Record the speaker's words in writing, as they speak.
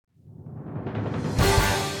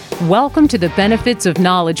Welcome to the Benefits of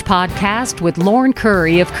Knowledge podcast with Lauren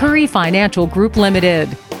Curry of Curry Financial Group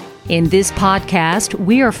Limited. In this podcast,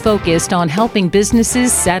 we are focused on helping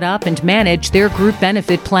businesses set up and manage their group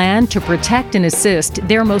benefit plan to protect and assist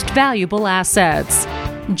their most valuable assets.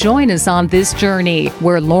 Join us on this journey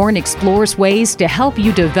where Lauren explores ways to help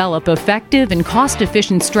you develop effective and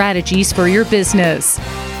cost-efficient strategies for your business.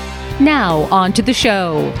 Now, on to the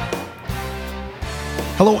show.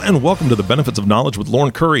 Hello and welcome to the Benefits of Knowledge with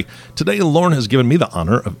Lauren Curry. Today, Lauren has given me the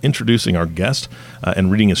honor of introducing our guest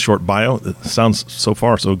and reading his short bio. It sounds so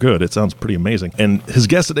far so good. It sounds pretty amazing. And his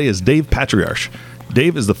guest today is Dave Patriarch.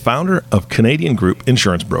 Dave is the founder of Canadian Group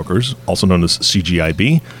Insurance Brokers, also known as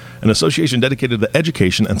CGIB, an association dedicated to the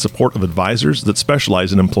education and support of advisors that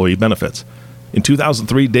specialize in employee benefits. In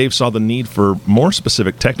 2003, Dave saw the need for more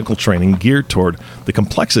specific technical training geared toward the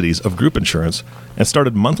complexities of group insurance and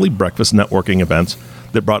started monthly breakfast networking events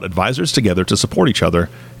that brought advisors together to support each other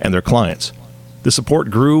and their clients. The support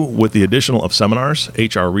grew with the addition of seminars,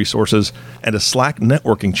 HR resources, and a Slack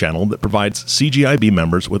networking channel that provides CGIB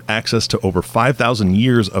members with access to over 5,000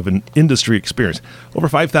 years of an industry experience. Over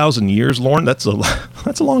 5,000 years, Lauren, that's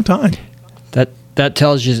a long time. That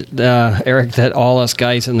tells you, Eric, that all us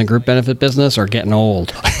guys in the group benefit business are getting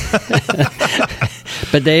old.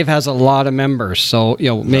 But Dave has a lot of members, so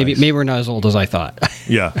maybe we're not as old as I thought.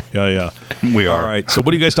 Yeah. We are. All right. So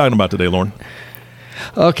what are you guys talking about today, Lauren?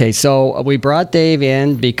 Okay, so we brought Dave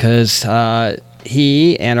in because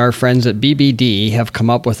he and our friends at BBD have come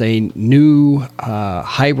up with a new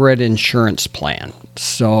hybrid insurance plan.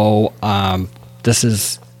 So this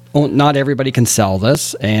is... not everybody can sell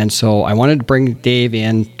this, and so I wanted to bring Dave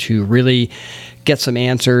in to really get some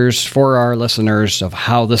answers for our listeners of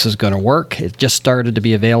how this is going to work. It just started to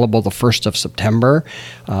be available the 1st of September,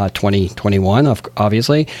 2021,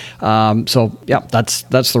 obviously. That's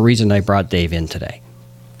the reason I brought Dave in today.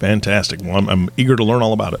 Fantastic. Well, I'm eager to learn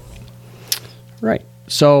all about it. Right.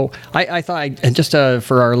 So I thought, just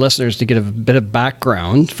for our listeners to get a bit of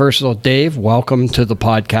background, first of all, Dave, welcome to the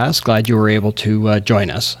podcast. Glad you were able to join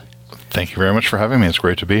us. Thank you very much for having me. It's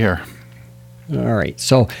great to be here. All right.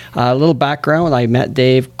 So a little background. I met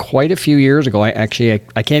Dave quite a few years ago. I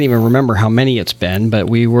can't even remember how many it's been, but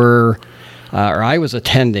I was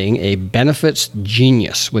attending a Benefits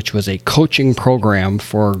Genius, which was a coaching program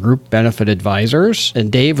for group benefit advisors,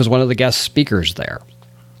 and Dave was one of the guest speakers there.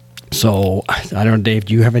 So, I don't know, Dave,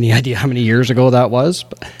 do you have any idea how many years ago that was?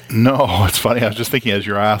 No, it's funny. I was just thinking as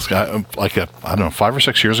you're asking, I don't know, 5 or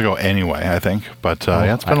 6 years ago anyway, I think. But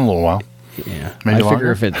it's been a little while. Yeah. Maybe I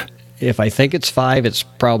figure if I think it's 5, it's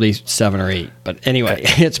probably 7 or 8. But anyway,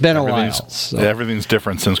 it's been a while. So. Everything's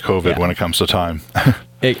different since COVID when it comes to time.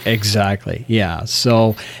 Exactly. Yeah.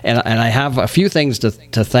 So, and I have a few things to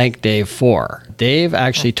thank Dave for. Dave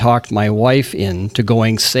actually talked my wife into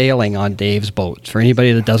going sailing on Dave's boat. For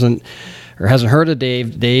anybody that doesn't or hasn't heard of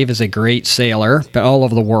Dave, Dave is a great sailor all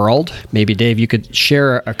over the world. Maybe, Dave, you could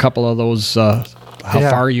share a couple of those, how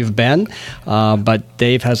far you've been. But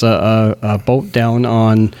Dave has a boat down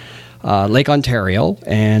on Lake Ontario,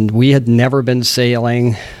 and we had never been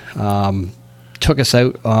sailing. Took us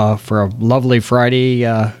out for a lovely Friday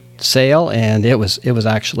sail, and it was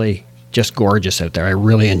actually just gorgeous out there. I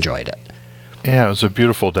really enjoyed it. Yeah, it was a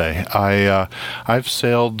beautiful day. I've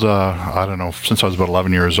sailed, since I was about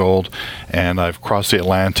 11 years old, and I've crossed the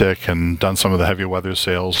Atlantic and done some of the heavy weather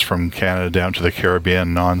sails from Canada down to the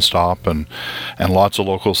Caribbean nonstop, and lots of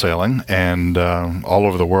local sailing, and all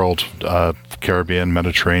over the world, Caribbean,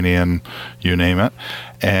 Mediterranean, you name it.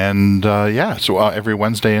 And so every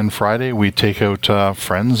Wednesday and Friday we take out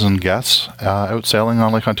friends and guests out sailing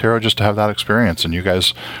on Lake Ontario just to have that experience. And you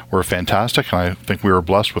guys were fantastic, and I think we were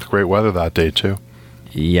blessed with great weather that day too.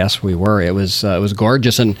 Yes, we were. It was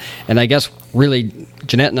gorgeous, and I guess really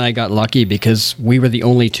Jeanette and I got lucky because we were the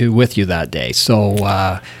only two with you that day. So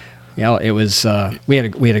it was we had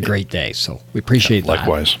a great day. So we appreciate that.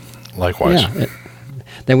 Likewise. Yeah.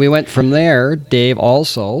 Then we went from there. Dave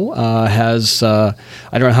also has, I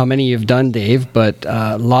don't know how many you've done, Dave, but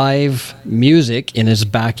live music in his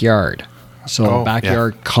backyard. So a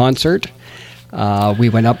backyard concert. We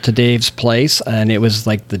went up to Dave's place, and it was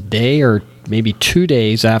like the day or maybe 2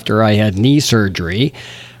 days after I had knee surgery.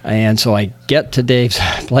 And so I get to Dave's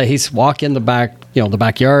place, walk in the back the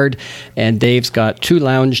backyard, and Dave's got 2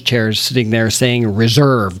 lounge chairs sitting there saying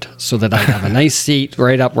reserved, so that I have a nice seat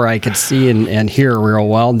right up where I could see and hear real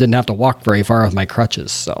well, and didn't have to walk very far with my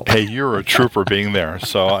crutches. So hey, you're a trooper being there.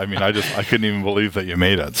 So I mean, I couldn't even believe that you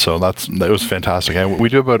made it. So that was fantastic. And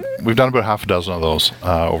we've done about half a dozen of those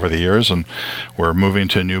over the years, and we're moving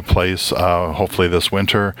to a new place hopefully this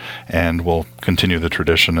winter, and we'll continue the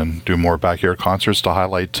tradition and do more backyard concerts to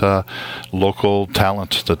highlight local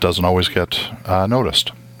talent that doesn't always get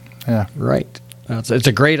noticed. Yeah. Right. It's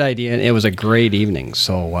a great idea, and it was a great evening.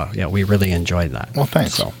 So, we really enjoyed that. Well,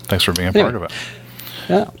 thanks. Thanks for being a part of it.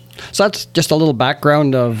 Yeah. So that's just a little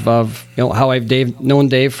background of how I've known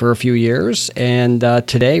Dave for a few years. And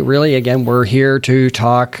today, really, again, we're here to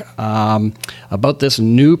talk about this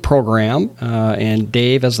new program. And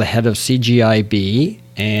Dave, as the head of CGIB,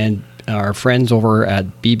 and our friends over at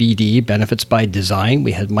BBD, Benefits by Design.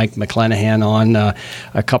 We had Mike McClanahan on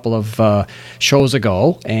a couple of shows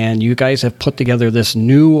ago, and you guys have put together this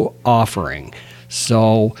new offering.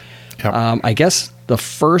 So I guess the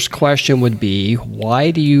first question would be,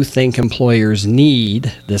 why do you think employers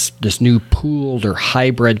need this new pooled or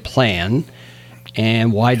hybrid plan,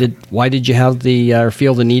 and why did you have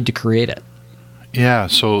feel the need to create it? Yeah,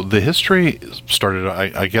 so the history started,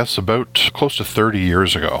 I guess, about close to 30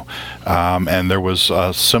 years ago. And there was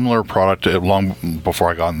a similar product long before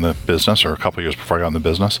I got in the business, or a couple of years before I got in the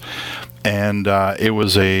business. And it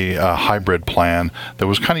was a hybrid plan that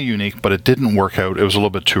was kind of unique, but it didn't work out. It was a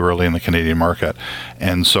little bit too early in the Canadian market.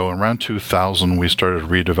 And so around 2000, we started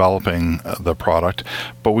redeveloping the product,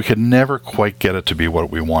 but we could never quite get it to be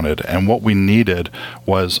what we wanted. And what we needed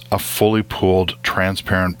was a fully pooled,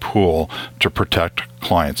 transparent pool to protect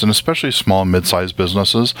clients, and especially small and mid-sized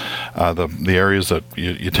businesses, the areas that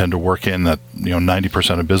you tend to work in, that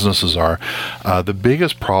 90% of businesses are. The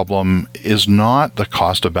biggest problem is not the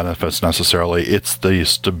cost of benefits necessarily; it's the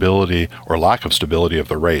stability or lack of stability of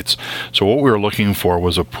the rates. So what we were looking for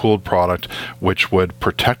was a pooled product which would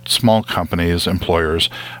protect small companies, employers,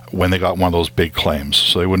 when they got one of those big claims,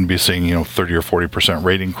 so they wouldn't be seeing 30 or 40%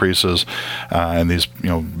 rate increases and these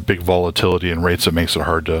big volatility in rates that makes it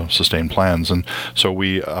hard to sustain plans. And so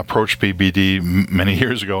we approached BBD many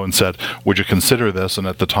years ago and said, would you consider this? And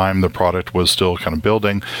at the time the product was still kind of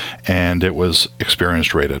building, and it was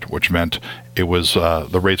experience rated, which meant it was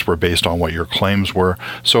the rates were based on what your claims were,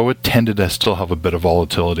 so it tended to still have a bit of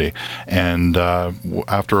volatility. And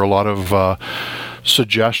after a lot of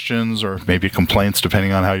suggestions or maybe complaints,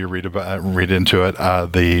 depending on how you read into it,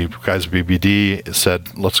 the guys at BBD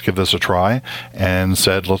said, let's give this a try, and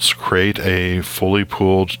said, let's create a fully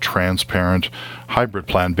pooled, transparent hybrid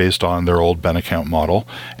plan based on their old Ben account model.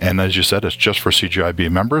 And as you said, it's just for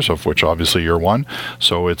CGIB members, of which obviously you're one.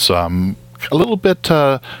 So it's a little bit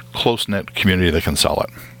close-knit community that can sell it.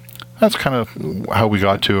 That's kind of how we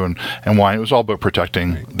got to and why. It was all about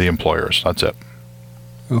protecting the employers. That's it.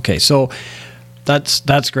 Okay, so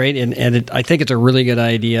that's great, and I think it's a really good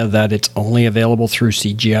idea that it's only available through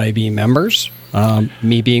CGIB members,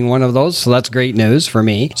 me being one of those, so that's great news for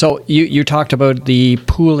me. So you talked about the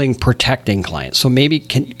pooling protecting clients, so maybe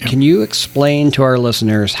can you explain to our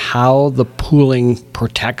listeners how the pooling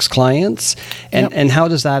protects clients, and how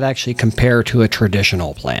does that actually compare to a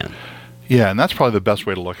traditional plan? Yeah, and that's probably the best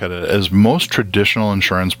way to look at it. As most traditional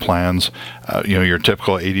insurance plans, your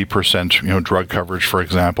typical 80% drug coverage, for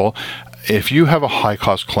example, if you have a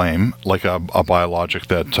high-cost claim, like a biologic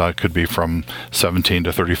that could be from $17,000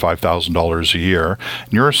 to $35,000 a year,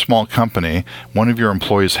 and you're a small company, one of your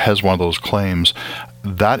employees has one of those claims,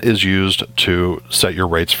 that is used to set your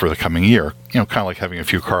rates for the coming year. Kind of like having a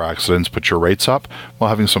few car accidents put your rates up. Well,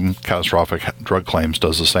 having some catastrophic drug claims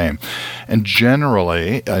does the same. And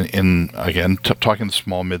generally, talking to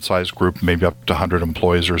small, mid-sized group, maybe up to 100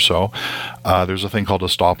 employees or so, there's a thing called a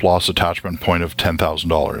stop-loss attachment point of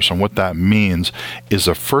 $10,000. And what that means is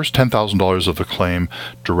the first $10,000 of the claim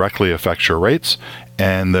directly affects your rates,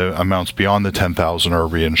 and the amounts beyond the $10,000 are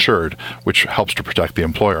reinsured, which helps to protect the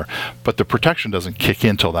employer. But the protection doesn't kick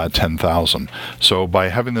in till that $10,000. So by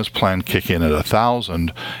having this plan kick in at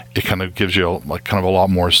 $1,000, it kind of gives you a lot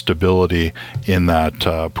more stability in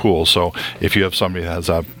that pool. So if you have somebody that has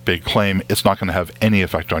a big claim, it's not going to have any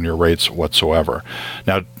effect on your rates whatsoever.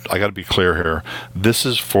 Now, I got to be clear here. This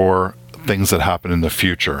is for things that happen in the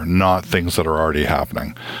future, not things that are already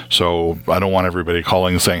happening. So I don't want everybody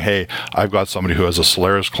calling and saying, hey, I've got somebody who has a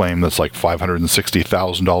Solaris claim that's like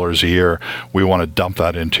 $560,000 a year. We want to dump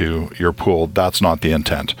that into your pool. That's not the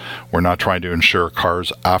intent. We're not trying to insure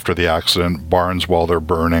cars after the accident, barns while they're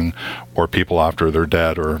burning, or people after they're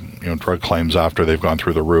dead, or drug claims after they've gone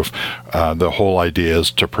through the roof. The whole idea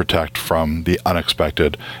is to protect from the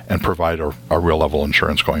unexpected and provide a real level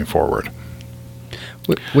insurance going forward.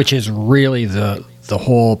 Which is really the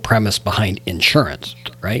whole premise behind insurance,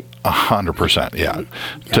 right? 100%, yeah.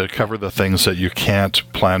 To cover the things that you can't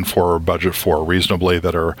plan for or budget for reasonably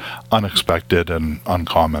that are unexpected and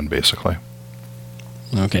uncommon, basically.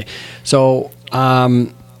 Okay. So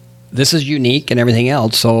this is unique and everything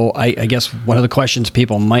else. So I guess one of the questions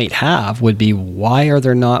people might have would be, why are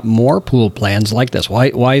there not more pool plans like this?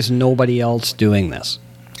 Why is nobody else doing this?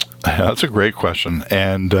 That's a great question.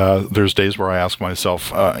 And there's days where I ask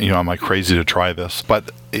myself, am I crazy to try this?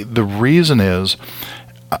 But the reason is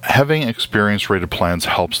having experience-rated plans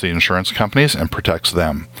helps the insurance companies and protects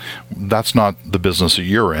them. That's not the business that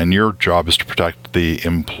you're in. Your job is to protect the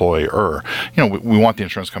employer. We want the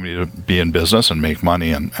insurance company to be in business and make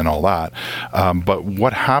money and all that. But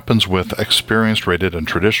what happens with experience-rated and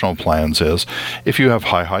traditional plans is if you have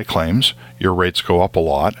high claims, your rates go up a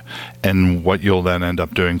lot. And what you'll then end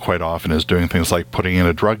up doing quite often is doing things like putting in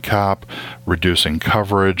a drug cap, reducing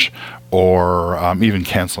coverage, or even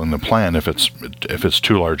canceling the plan if it's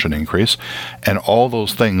too large an increase. And all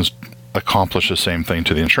those things accomplish the same thing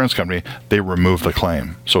to the insurance company. They remove the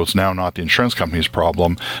claim. So it's now not the insurance company's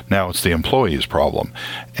problem. Now it's the employee's problem.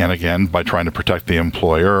 And again, by trying to protect the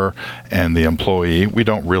employer and the employee, we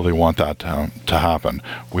don't really want that to happen.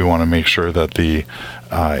 We want to make sure that the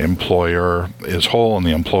employer is whole and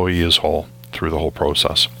the employee is whole through the whole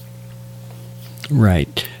process.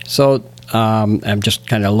 Right. So I'm just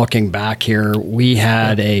kind of looking back here. We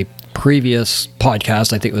had a previous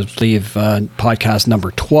podcast, I think it was, podcast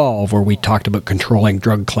number 12, where we talked about controlling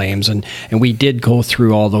drug claims, and we did go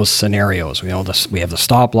through all those scenarios. We have the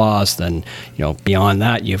stop loss, then beyond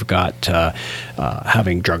that you've got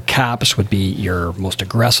having drug caps would be your most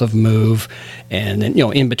aggressive move, and then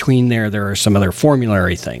in between there are some other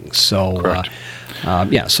formulary things. So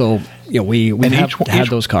we had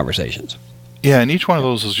those conversations. Yeah, and each one of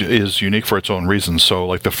those is unique for its own reasons. So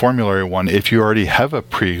like the formulary one, if you already have a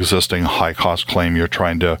pre-existing high-cost claim you're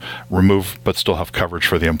trying to remove but still have coverage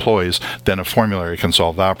for the employees, then a formulary can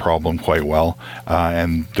solve that problem quite well.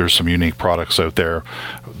 And there's some unique products out there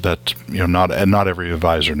that not every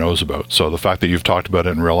advisor knows about. So the fact that you've talked about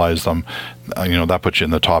it and realized them, that puts you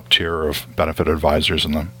in the top tier of benefit advisors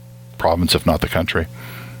in the province, if not the country.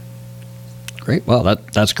 Great. Well,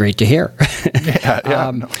 that's great to hear.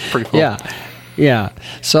 Pretty cool. Yeah.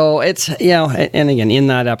 So it's, and again, in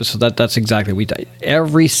that episode, that's exactly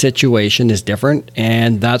every situation is different.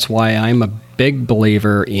 And that's why I'm a big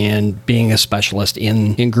believer in being a specialist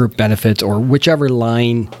in group benefits or whichever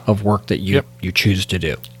line of work that you choose to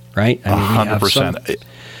do. Right? 100%.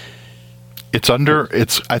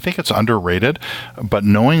 I think it's underrated, but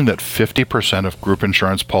knowing that 50% of group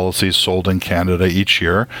insurance policies sold in Canada each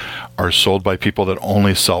year are sold by people that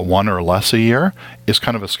only sell one or less a year is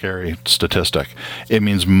kind of a scary statistic. It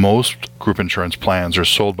means most group insurance plans are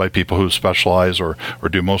sold by people who specialize or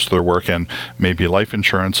do most of their work in maybe life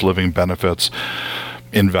insurance, living benefits,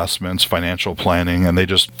 investments, financial planning, and they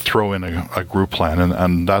just throw in a group plan,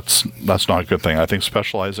 and that's not a good thing. I think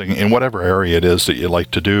specializing in whatever area it is that you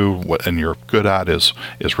like to do and you're good at is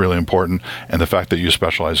really important, and the fact that you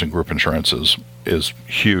specialize in group insurance is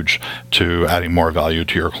huge to adding more value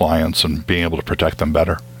to your clients and being able to protect them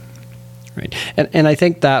better. Right, and I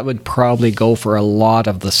think that would probably go for a lot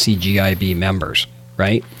of the CGIB members,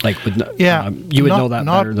 right? Like, you would know that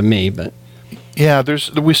better than me, but. Yeah,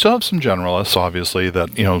 we still have some generalists, obviously,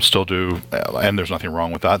 that still do, and there's nothing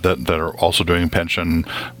wrong with that are also doing pension,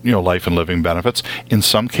 life and living benefits. In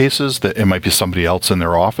some cases, that it might be somebody else in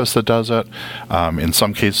their office that does it. In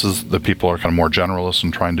some cases, the people are kind of more generalists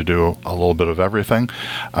and trying to do a little bit of everything.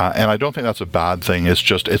 And I don't think that's a bad thing. It's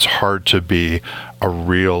just it's hard to be a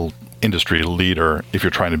real industry leader if you're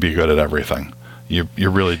trying to be good at everything. You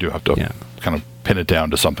really do have to kind of pin it down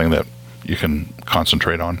to something that you can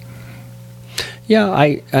concentrate on. Yeah,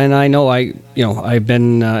 I know I've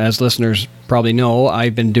been, as listeners probably know,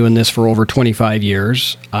 I've been doing this for over 25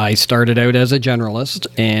 years. I started out as a generalist,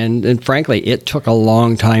 and frankly, it took a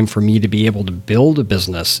long time for me to be able to build a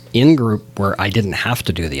business in group where I didn't have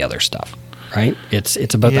to do the other stuff. Right? It's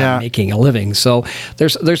about that making a living. So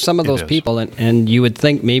there's some of those people, and you would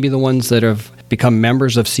think maybe the ones that have become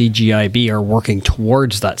members of CGIB are working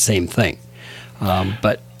towards that same thing,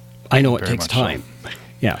 but I know it Very takes much so. time.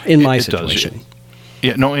 Yeah, in my It does. situation.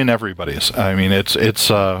 Yeah, no, in everybody's. I mean, it's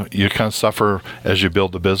you kind of suffer as you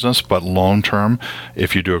build the business, but long term,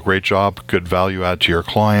 if you do a great job, good value add to your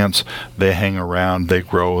clients, they hang around, they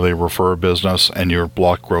grow, they refer business, and your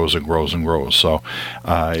block grows and grows and grows. So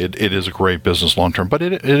it is a great business long term, but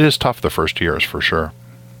it is tough the first years for sure.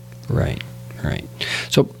 Right.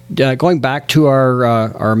 So going back to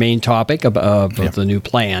our main topic of the new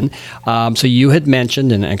plan, so you had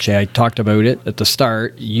mentioned, and actually I talked about it at the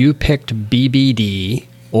start, you picked BBD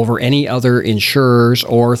over any other insurers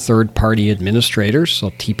or third-party administrators,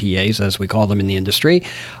 so TPAs as we call them in the industry.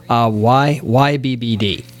 Why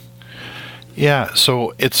BBD? Yeah,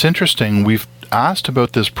 so it's interesting. We've asked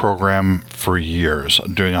about this program for years,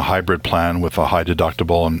 doing a hybrid plan with a high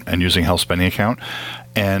deductible and using health spending account.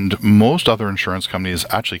 And most other insurance companies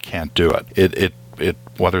actually can't do it. It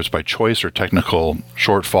whether it's by choice or technical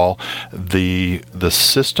shortfall, the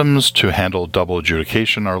systems to handle double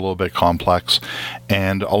adjudication are a little bit complex,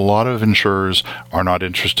 and a lot of insurers are not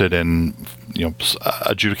interested in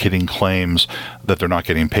adjudicating claims that they're not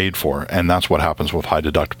getting paid for, and that's what happens with high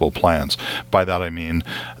deductible plans. By that I mean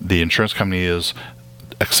the insurance company is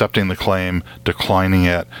accepting the claim, declining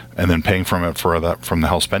it, and then paying from the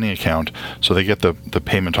health spending account. So they get the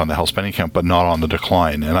payment on the health spending account, but not on the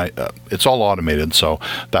decline. And it's all automated, so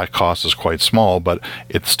that cost is quite small, but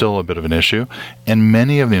it's still a bit of an issue. And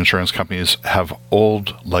many of the insurance companies have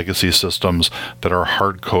old legacy systems that are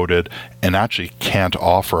hard-coded and actually can't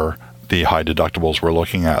offer the high deductibles we're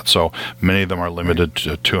looking at. So many of them are limited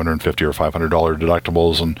to $250 or $500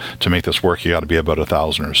 deductibles, and to make this work, you got to be about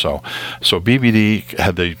 $1,000 or so. So BBD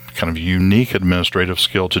had the kind of unique administrative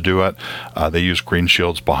skill to do it. They use green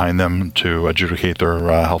shields behind them to adjudicate their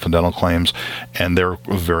health and dental claims, and they're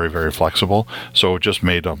very, very flexible. So it just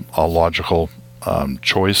made a logical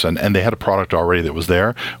choice, and they had a product already that was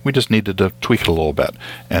there. We just needed to tweak it a little bit,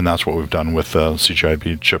 and that's what we've done with the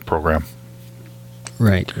CGIB CHIP program.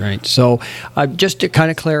 Right. So just to kind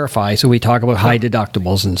of clarify, so we talk about high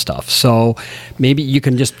deductibles and stuff. So maybe you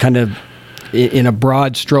can just kind of, in a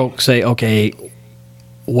broad stroke, say, okay,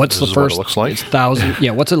 what's the first $1,000?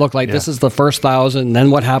 Yeah, what's it look like? Yeah. This is the first $1,000. Then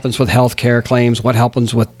what happens with healthcare claims? What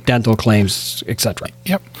happens with dental claims, etc.?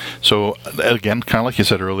 Yep. So again, kind of like you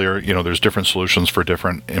said earlier, there's different solutions for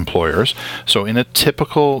different employers. So in a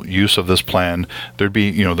typical use of this plan, there'd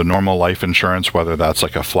be the normal life insurance, whether that's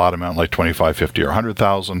like a flat amount like $25,000, $50,000, or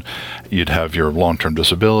 $100,000. You'd have your long-term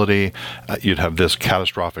disability. You'd have this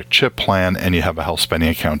catastrophic CHIP plan, and you have a health spending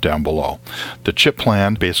account down below. The CHIP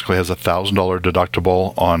plan basically has a $1,000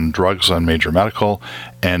 deductible on drugs and major medical,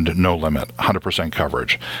 and no limit, 100%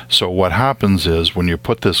 coverage. So what happens is when you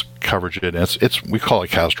put this coverage in, we call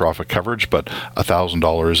it catastrophic coverage, but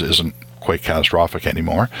 $1,000 isn't quite catastrophic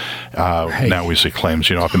anymore. Right. Now we see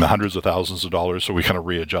claims, up in the hundreds of thousands of dollars, so we kind of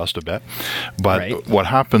readjust a bit. But What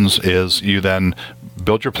happens is you then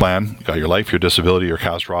build your plan, got your life, your disability, your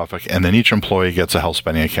catastrophic, and then each employee gets a health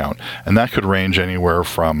spending account. And that could range anywhere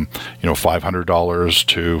from, $500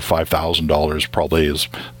 to $5,000 probably is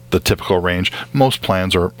the typical range. Most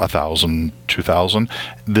plans are $1,000, $2,000.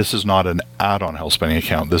 This is not an add-on health spending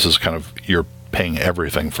account. This is kind of you're paying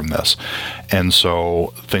everything from this. And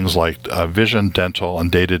so things like vision, dental, and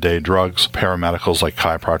day-to-day drugs, paramedicals like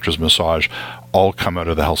chiropractors, massage, all come out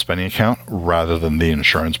of the health spending account rather than the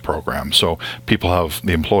insurance program. So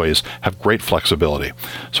the employees have great flexibility.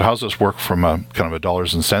 So how does this work from a kind of a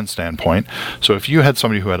dollars and cents standpoint? So if you had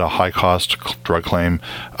somebody who had a high cost drug claim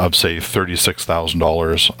of say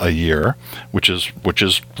 $36,000 a year, which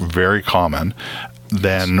is very common,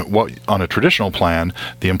 then what on a traditional plan,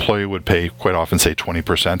 the employee would pay quite often, say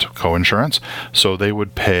 20% co-insurance. So they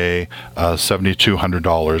would pay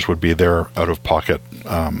 $7,200 would be their out-of-pocket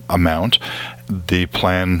amount. The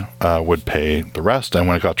plan would pay the rest, and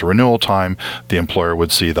when it got to renewal time, the employer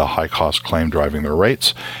would see the high-cost claim driving their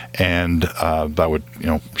rates, and that would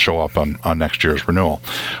show up on next year's renewal.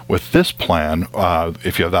 With this plan,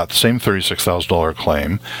 if you have that same $36,000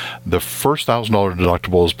 claim, the first $1,000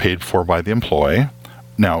 deductible is paid for by the employee.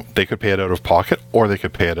 Now, they could pay it out of pocket, or they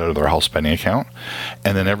could pay it out of their health spending account,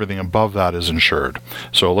 and then everything above that is insured.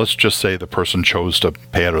 So let's just say the person chose to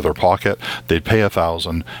pay out of their pocket. They'd pay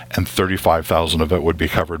 $1,000, and $35,000 of it would be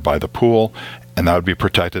covered by the pool, and that would be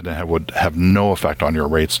protected and would have no effect on your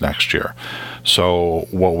rates next year. So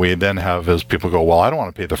what we then have is people go, well, I don't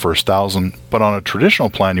want to pay the first $1,000, but on a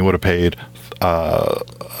traditional plan, you would have paid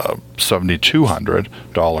 $7,200.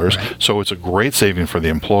 Right. So it's a great saving for the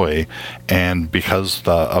employee, and because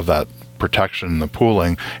of that protection, the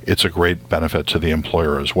pooling, it's a great benefit to the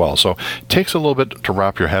employer as well. So it takes a little bit to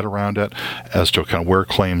wrap your head around it as to kind of where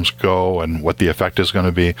claims go and what the effect is going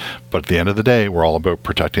to be. But at the end of the day, we're all about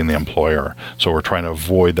protecting the employer. So we're trying to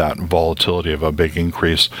avoid that volatility of a big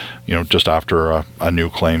increase, just after a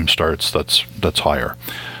new claim starts that's higher.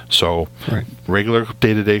 So regular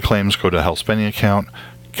day-to-day claims go to the health spending account.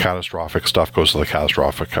 Catastrophic stuff goes to the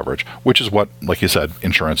catastrophic coverage, which is what, like you said,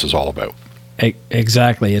 insurance is all about.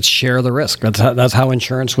 Exactly. It's share the risk. That's how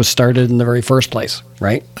insurance was started in the very first place,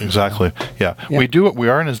 right? Exactly. Yeah. We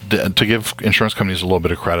are to give insurance companies a little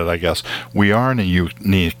bit of credit, I guess. We are in a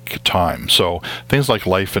unique time. So things like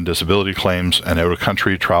life and disability claims and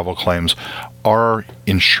out-of-country travel claims are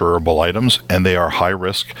insurable items, and they are high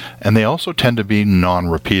risk, and they also tend to be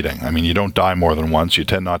non-repeating. I mean, you don't die more than once. You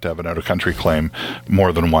tend not to have an out-of-country claim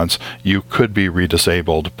more than once. You could be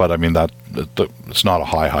redisabled, but I mean, it's not a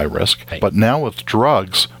high risk. Right. But now with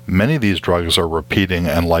drugs, many of these drugs are repeating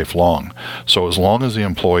and lifelong. So as long as the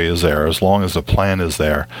employee is there, as long as the plan is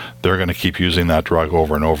there, they're going to keep using that drug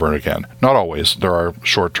over and over again. Not always. There are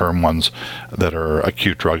short-term ones that are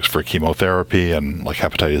acute drugs for chemotherapy and like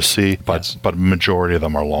hepatitis C, but majority of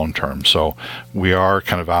them are long-term. So we are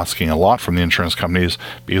kind of asking a lot from the insurance companies,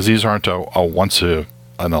 because these aren't a once in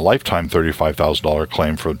a lifetime $35,000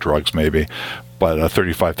 claim for drugs maybe, but a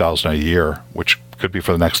 $35,000 a year, which could be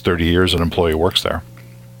for the next 30 years an employee works there.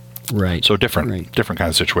 Right. So different kind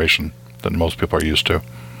of situation than most people are used to.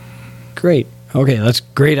 Great. Okay, that's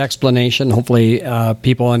great explanation. Hopefully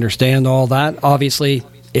people understand all that. Obviously,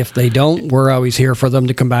 if they don't, we're always here for them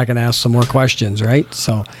to come back and ask some more questions, right?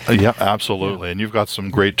 So yeah, absolutely. And you've got some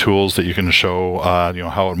great tools that you can show,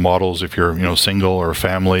 how it models if you're, single or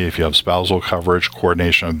family, if you have spousal coverage,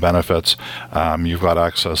 coordination of benefits. You've got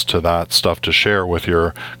access to that stuff to share with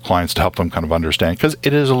your clients to help them kind of understand, because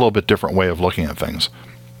it is a little bit different way of looking at things.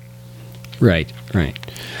 Right.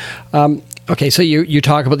 Okay, so you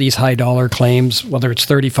talk about these high dollar claims, whether it's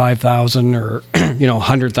 $35,000 or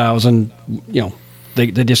 $100,000. They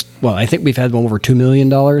just, I think we've had over $2 million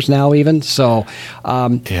now even. So,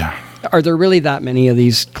 are there really that many of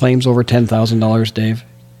these claims over $10,000, Dave?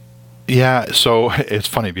 Yeah, so it's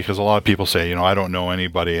funny because a lot of people say, I don't know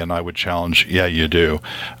anybody, and I would challenge, yeah, you do.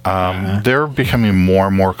 They're becoming more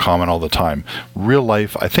and more common all the time. Real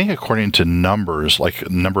life, I think according to numbers, like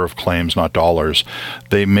number of claims, not dollars,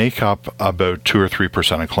 they make up about 2 or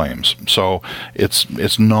 3% of claims. So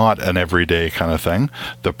it's not an everyday kind of thing.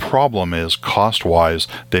 The problem is cost-wise,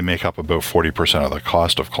 they make up about 40% of the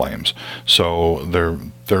cost of claims. So they're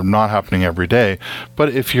not happening every day. But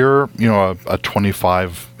if you're, a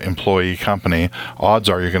 25 employee company, odds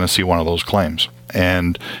are you're going to see one of those claims.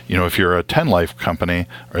 And, if you're a 10 life company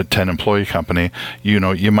or a 10 employee company,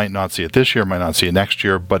 you might not see it this year, might not see it next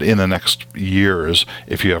year, but in the next years,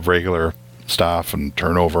 if you have regular staff and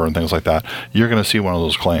turnover and things like that, you're going to see one of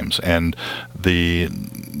those claims. And the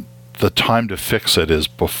time to fix it is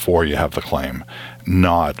before you have the claim,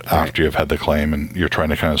 not after you've had the claim and you're trying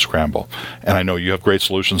to kind of scramble. And I know you have great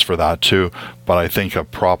solutions for that too, but I think a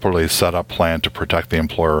properly set up plan to protect the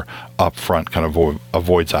employer up front kind of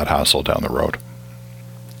avoids that hassle down the road.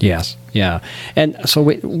 Yes, yeah. And so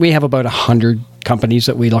we have about 100 companies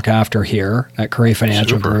that we look after here at Curry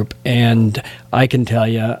Financial Group, and I can tell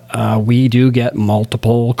you we do get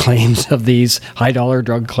multiple claims of these high-dollar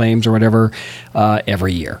drug claims or whatever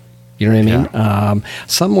every year. You know what I mean? Yeah.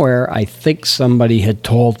 Somewhere, I think somebody had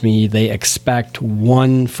told me they expect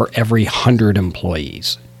one for every 100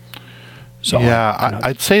 employees. So yeah,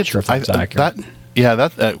 I'd say it's sure if that's accurate.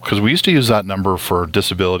 Because we used to use that number for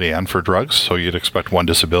disability and for drugs. So you'd expect one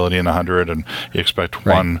disability in 100, and you expect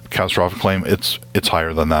one catastrophic claim. It's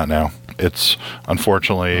higher than that now. It's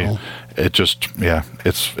unfortunately,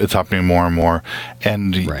 it's happening more and more,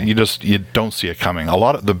 and you don't see it coming.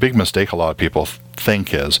 The big mistake a lot of people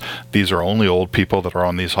think is these are only old people that are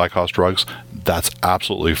on these high cost drugs. That's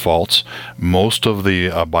absolutely false. Most of the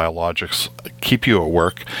biologics keep you at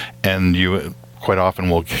work, and you quite often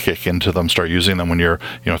will kick into them, start using them when you're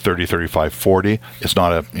 30, 35, 40. It's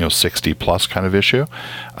not a 60 plus kind of issue.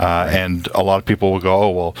 And a lot of people will go, oh,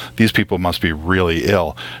 well, these people must be really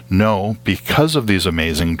ill. No, because of these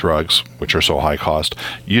amazing drugs, which are so high cost,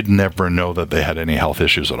 you'd never know that they had any health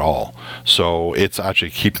issues at all. So it's actually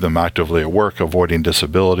keeping them actively at work, avoiding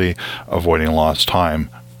disability, avoiding lost time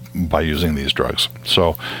by using these drugs.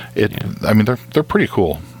 So they're pretty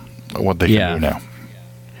cool what they can do now.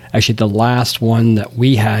 Actually, the last one that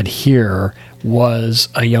we had here was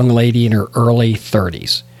a young lady in her early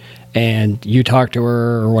 30s. And you talk to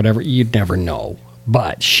her or whatever, you'd never know.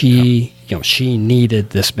 But she needed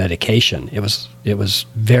this medication. It was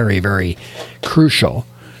very, very crucial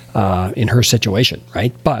in her situation,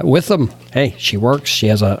 right? But with them, hey, she works, she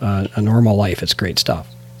has a normal life. It's great stuff.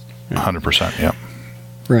 100%, yeah.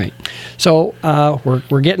 Right. So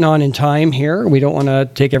we're getting on in time here. We don't want to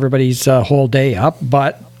take everybody's whole day up,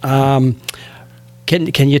 but can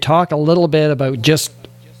you talk a little bit about just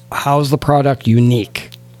how's the product unique?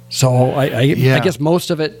 So I guess most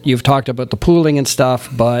of it you've talked about the pooling and stuff,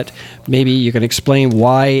 but maybe you can explain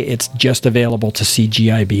why it's just available to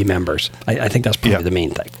CGIB members. I think that's probably the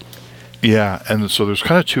main thing. Yeah, and so there's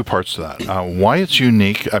kind of two parts to that. Why it's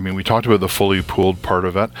unique, I mean, we talked about the fully pooled part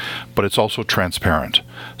of it, but it's also transparent.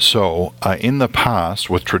 So in the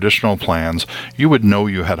past, with traditional plans, you would know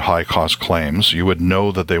you had high-cost claims. You would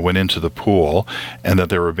know that they went into the pool and that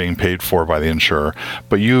they were being paid for by the insurer,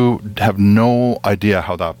 but you have no idea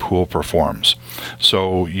how that pool performs.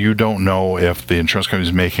 So you don't know if the insurance company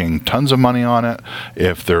is making tons of money on it,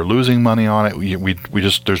 if they're losing money on it. We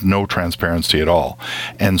just, there's no transparency at all.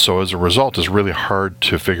 And so as a result, it's really hard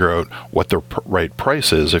to figure out what the right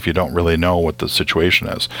price is if you don't really know what the situation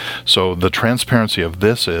is. So the transparency of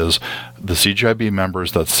this is the CGIB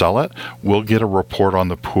members that sell it will get a report on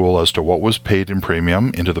the pool as to what was paid in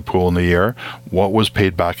premium into the pool in the year, what was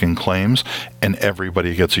paid back in claims, and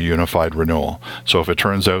everybody gets a unified renewal. So if it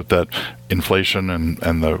turns out that inflation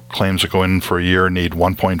and the claims that go in for a year need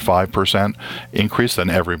 1.5% increase, then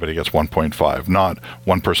everybody gets 1.5. Not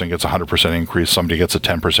one person gets 100% increase, somebody gets a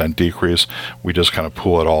 10% decrease. We just kind of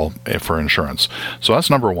pool it all for insurance. So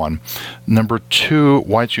that's number one. Number two,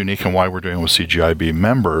 why it's unique and why we're doing it with CGIB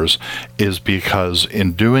members is because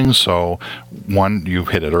in doing so, one, you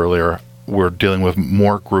hit it earlier, we're dealing with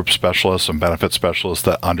more group specialists and benefit specialists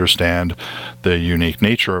that understand the unique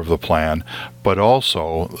nature of the plan, but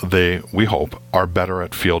also they, we hope, are better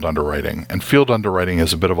at field underwriting. And field underwriting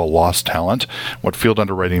is a bit of a lost talent. What field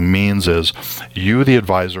underwriting means is you, the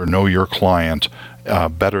advisor, know your client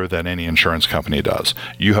better than any insurance company does.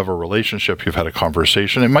 You have a relationship, you've had a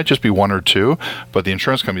conversation. It might just be one or two, but the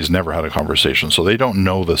insurance company's never had a conversation, so they don't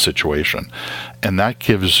know the situation. And that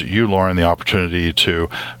gives you, Lauren, the opportunity to,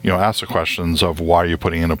 ask the questions of why are you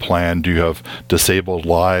putting in a plan? Do you have disabled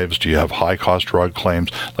lives? Do you have high-cost drug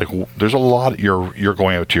claims? Like, there's a lot you're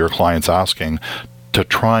going out to your clients asking to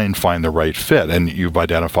try and find the right fit. And you've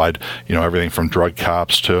identified, everything from drug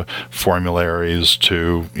caps to formularies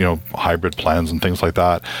to, hybrid plans and things like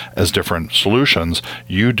that as different solutions.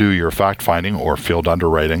 You do your fact finding or field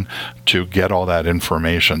underwriting to get all that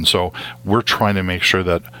information. So we're trying to make sure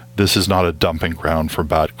that this is not a dumping ground for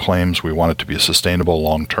bad claims. We want it to be sustainable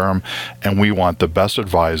long term, and we want the best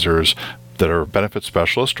advisors that are benefit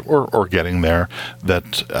specialists or getting there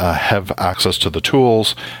that have access to the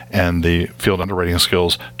tools and the field underwriting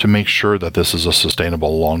skills to make sure that this is a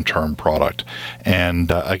sustainable long-term product.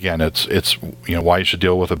 And again, it's why you should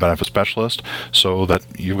deal with a benefit specialist so that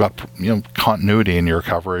you've got continuity in your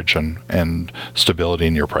coverage and stability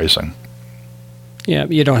in your pricing. Yeah,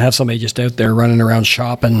 you don't have somebody just out there running around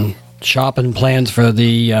shopping plans for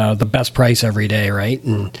the best price every day, right?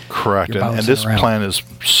 And correct. And this plan is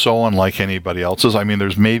so unlike anybody else's. I mean,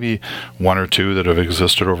 there's maybe one or two that have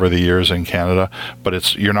existed over the years in Canada,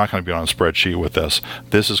 but you're not going to be on a spreadsheet with this.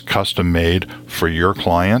 This is custom made for your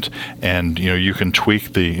client, and you can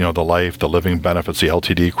tweak the the life, the living benefits, the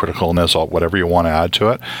LTD, critical illness, whatever you want to add to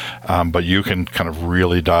it. But you can kind of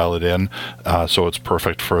really dial it in, so it's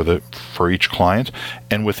perfect for each client.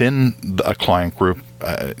 And within a client group,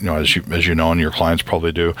 as you know, and your clients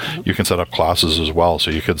probably do, you can set up classes as well.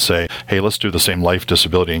 So you could say, hey, let's do the same life,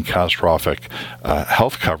 disability, and catastrophic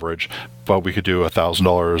health coverage, but we could do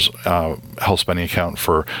 $1,000 health spending account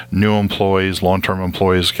for new employees. Long-term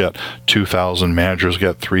employees get $2,000, managers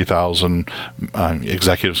get $3,000,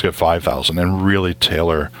 executives get $5,000, and really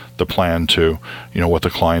tailor the plan to what the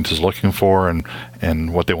client is looking for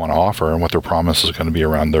and what they want to offer and what their promise is going to be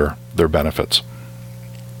around their benefits.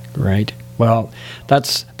 Right. Well,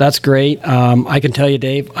 that's great. I can tell you,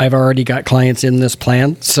 Dave, I've already got clients in this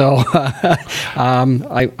plan, so I'm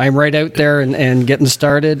right out there and getting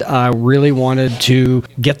started. I really wanted to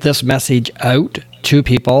get this message out to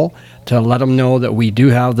people to let them know that we do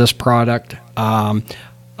have this product.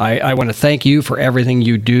 I want to thank you for everything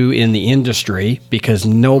you do in the industry, because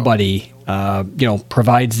nobody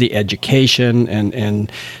provides the education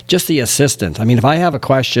and just the assistance. I mean, if I have a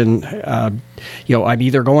question, I'm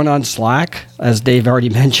either going on Slack, as Dave already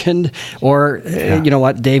mentioned, or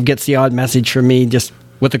Dave gets the odd message from me just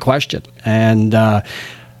with a question, and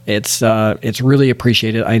it's really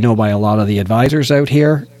appreciated, I know, by a lot of the advisors out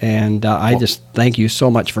here, and I just thank you so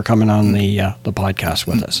much for coming on the podcast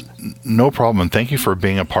with us. No problem. And thank you for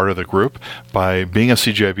being a part of the group. By being a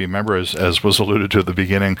CGIB member, as was alluded to at the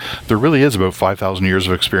beginning, there really is about 5,000 years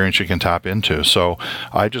of experience you can tap into. So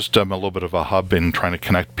I just am a little bit of a hub in trying to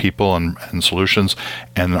connect people and solutions.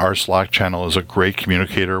 And our Slack channel is a great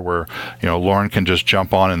communicator where, Lauren can just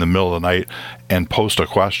jump on in the middle of the night and post a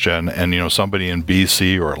question, and somebody in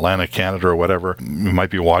BC or Atlanta, Canada, or whatever might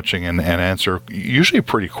be watching and answer usually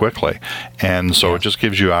pretty quickly. And so it just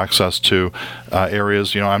gives you access to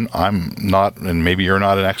areas. I'm not, and maybe you're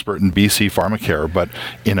not an expert in BC pharmacare, but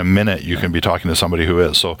in a minute you can be talking to somebody who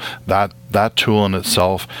is. So that tool in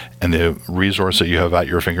itself and the resource that you have at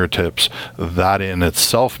your fingertips, that in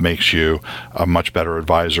itself makes you a much better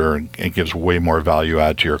advisor and gives way more value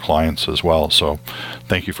add to your clients as well. So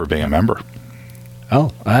thank you for being a member.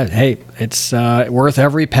 Oh, hey, it's worth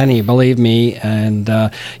every penny, believe me. And,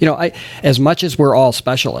 as much as we're all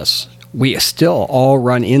specialists, we still all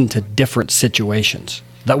run into different situations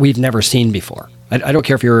that we've never seen before. I don't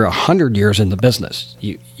care if you're 100 years in the business.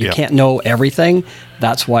 You can't know everything.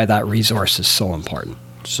 That's why that resource is so important.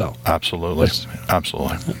 So Absolutely. All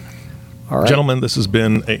right. Gentlemen, this has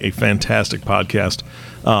been a fantastic podcast.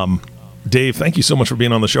 Dave, thank you so much for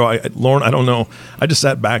being on the show. Lauren, I don't know. I just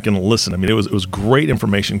sat back and listened. I mean, it was great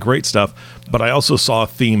information, great stuff. But I also saw a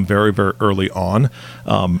theme very, very early on.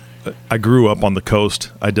 I grew up on the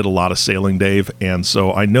coast. I did a lot of sailing, Dave. And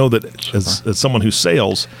so I know that as someone who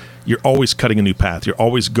sails, you're always cutting a new path. You're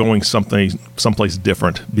always going someplace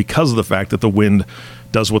different because of the fact that the wind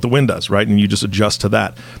does what the wind does, right? And you just adjust to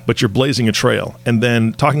that. But you're blazing a trail. And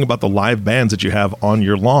then talking about the live bands that you have on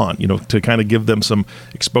your lawn, to kind of give them some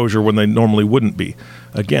exposure when they normally wouldn't be.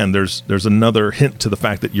 Again, there's another hint to the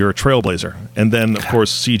fact that you're a trailblazer. And then, of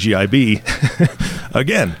course, CGIB,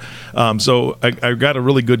 again. So I got a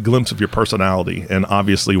really good glimpse of your personality and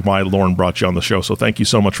obviously why Lauren brought you on the show. So thank you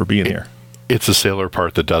so much for being here. It's the sailor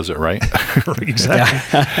part that does it, right?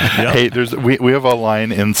 Exactly. Yeah. Hey, we have a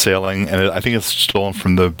line in sailing, and I think it's stolen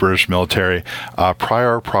from the British military.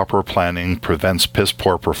 Prior proper planning prevents piss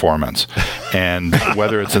poor performance. And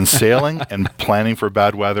whether it's in sailing and planning for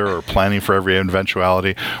bad weather or planning for every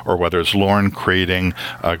eventuality, or whether it's Lauren creating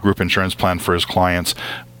a group insurance plan for his clients,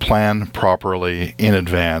 plan properly in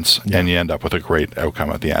advance, and you end up with a great outcome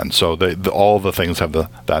at the end. So all the things have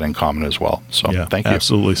that in common as well. So thank you.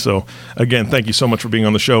 Absolutely. So again, thank you so much for being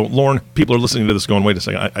on the show. Lauren, people are listening to this going, wait a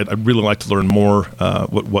second, I'd really like to learn more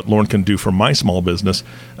what Lauren can do for my small business.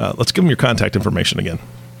 Let's give them your contact information again.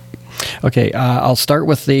 Okay, I'll start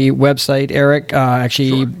with the website, Eric.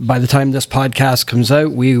 Actually, by the time this podcast comes out,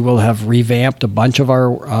 we will have revamped a bunch of our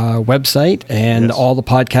website, and all the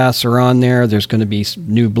podcasts are on there. There's going to be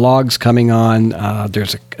new blogs coming on.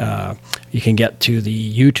 You can get to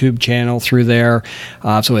the YouTube channel through there.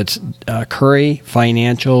 So it's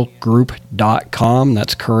CurryFinancialGroup.com.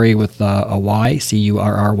 That's Curry with a Y,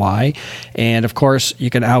 Curry. And of course, you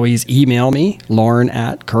can always email me,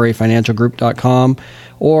 Lauren@CurryFinancialGroup.com.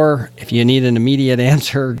 Or if you need an immediate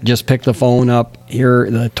answer, just pick the phone up. Here,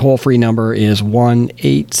 the toll-free number is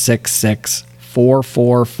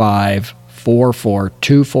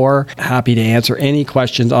 1-866-445-4424. Happy to answer any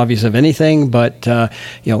questions, obviously, of anything. But,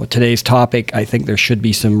 today's topic, I think there should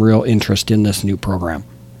be some real interest in this new program.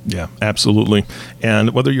 Yeah, absolutely.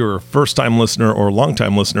 And whether you're a first-time listener or a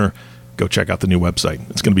long-time listener, go check out the new website.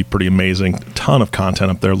 It's going to be pretty amazing. A ton of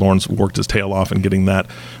content up there. Lauren's worked his tail off in getting that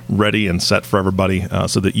ready and set for everybody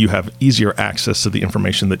so that you have easier access to the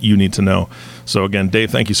information that you need to know. So again,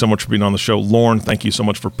 Dave, thank you so much for being on the show. Lauren, thank you so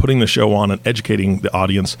much for putting the show on and educating the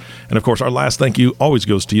audience. And of course, our last thank you always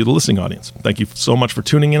goes to you, the listening audience. Thank you so much for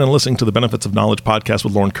tuning in and listening to the Benefits of Knowledge podcast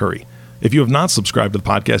with Lauren Curry. If you have not subscribed to the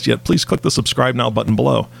podcast yet, please click the subscribe now button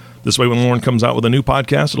below. This way, when Lauren comes out with a new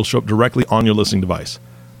podcast, it'll show up directly on your listening device.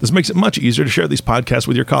 This makes it much easier to share these podcasts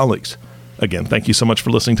with your colleagues. Again, thank you so much for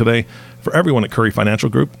listening today. For everyone at Curry Financial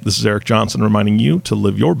Group, this is Eric Johnson reminding you to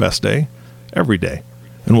live your best day every day.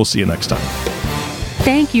 And we'll see you next time.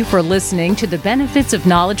 Thank you for listening to the Benefits of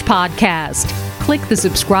Knowledge podcast. Click the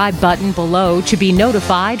subscribe button below to be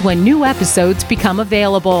notified when new episodes become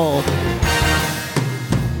available.